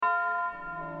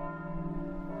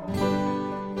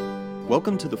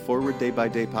Welcome to the Forward Day by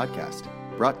Day podcast,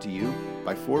 brought to you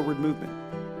by Forward Movement.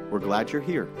 We're glad you're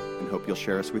here and hope you'll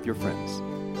share us with your friends.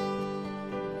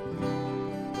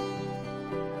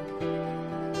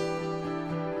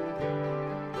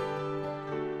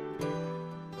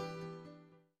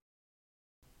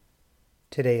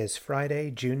 Today is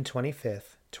Friday, June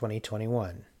 25th,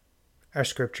 2021. Our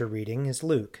scripture reading is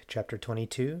Luke chapter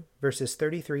 22, verses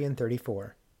 33 and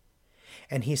 34.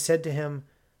 And he said to him,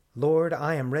 Lord,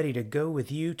 I am ready to go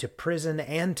with you to prison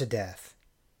and to death.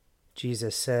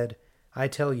 Jesus said, I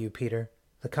tell you, Peter,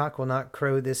 the cock will not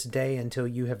crow this day until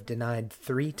you have denied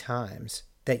 3 times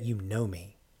that you know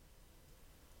me.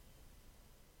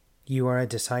 You are a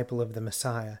disciple of the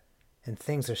Messiah, and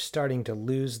things are starting to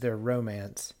lose their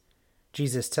romance.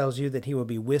 Jesus tells you that he will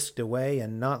be whisked away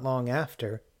and not long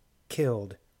after,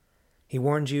 killed. He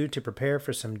warns you to prepare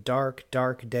for some dark,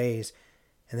 dark days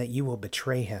and that you will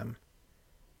betray him.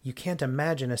 You can't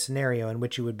imagine a scenario in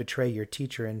which you would betray your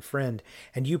teacher and friend,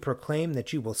 and you proclaim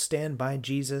that you will stand by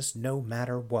Jesus no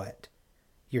matter what.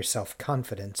 Your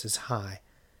self-confidence is high,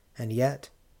 and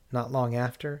yet, not long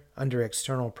after, under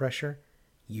external pressure,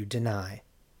 you deny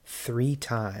 3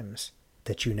 times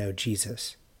that you know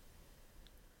Jesus.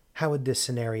 How would this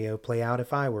scenario play out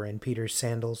if I were in Peter's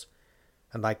sandals?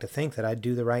 I'd like to think that I'd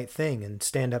do the right thing and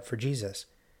stand up for Jesus.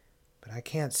 But I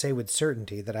can't say with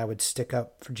certainty that I would stick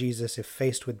up for Jesus if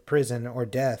faced with prison or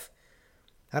death.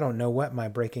 I don't know what my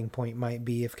breaking point might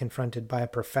be if confronted by a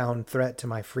profound threat to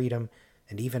my freedom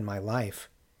and even my life.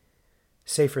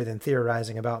 Safer than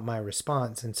theorizing about my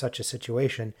response in such a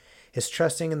situation is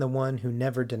trusting in the one who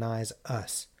never denies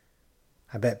us.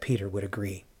 I bet Peter would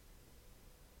agree.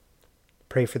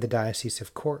 Pray for the Diocese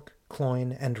of Cork,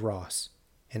 Cloyne, and Ross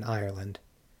in Ireland.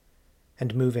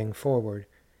 And moving forward,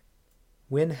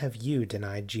 when have you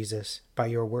denied Jesus by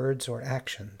your words or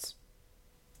actions?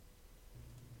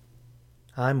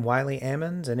 I'm Wiley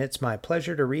Ammons, and it's my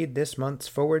pleasure to read this month's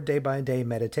Forward Day by Day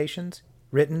Meditations,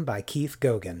 written by Keith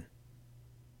Gogan.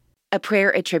 A prayer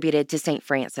attributed to St.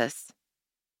 Francis.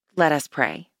 Let us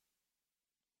pray.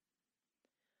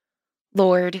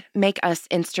 Lord, make us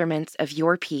instruments of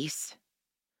your peace.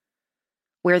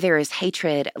 Where there is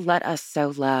hatred, let us sow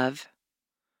love.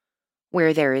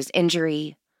 Where there is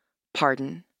injury,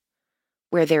 pardon.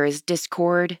 Where there is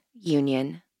discord,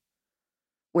 union.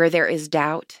 Where there is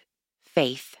doubt,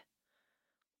 faith.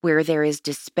 Where there is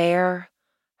despair,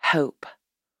 hope.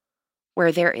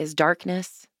 Where there is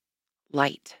darkness,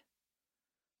 light.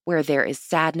 Where there is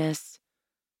sadness,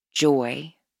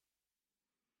 joy.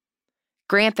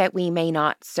 Grant that we may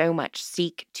not so much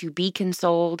seek to be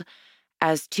consoled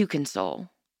as to console,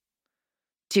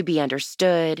 to be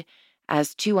understood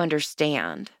as to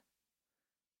understand,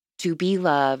 to be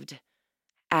loved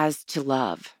as to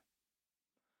love.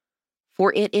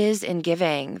 For it is in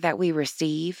giving that we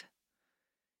receive,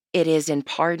 it is in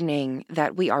pardoning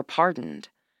that we are pardoned,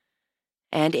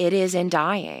 and it is in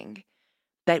dying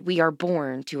that we are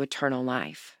born to eternal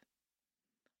life.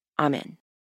 Amen.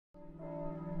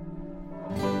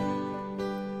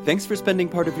 Thanks for spending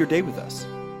part of your day with us.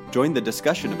 Join the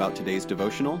discussion about today's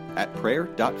devotional at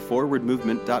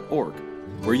prayer.forwardmovement.org,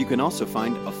 where you can also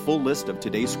find a full list of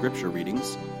today's scripture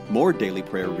readings, more daily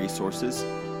prayer resources,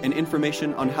 and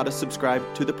information on how to subscribe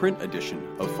to the print edition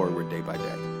of Forward Day by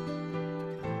Day.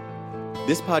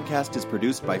 This podcast is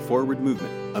produced by Forward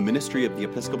Movement, a ministry of the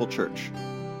Episcopal Church.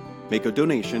 Make a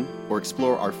donation or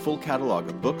explore our full catalog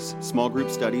of books, small group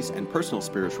studies, and personal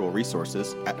spiritual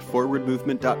resources at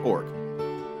forwardmovement.org.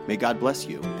 May God bless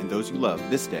you and those you love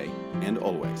this day and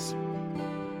always.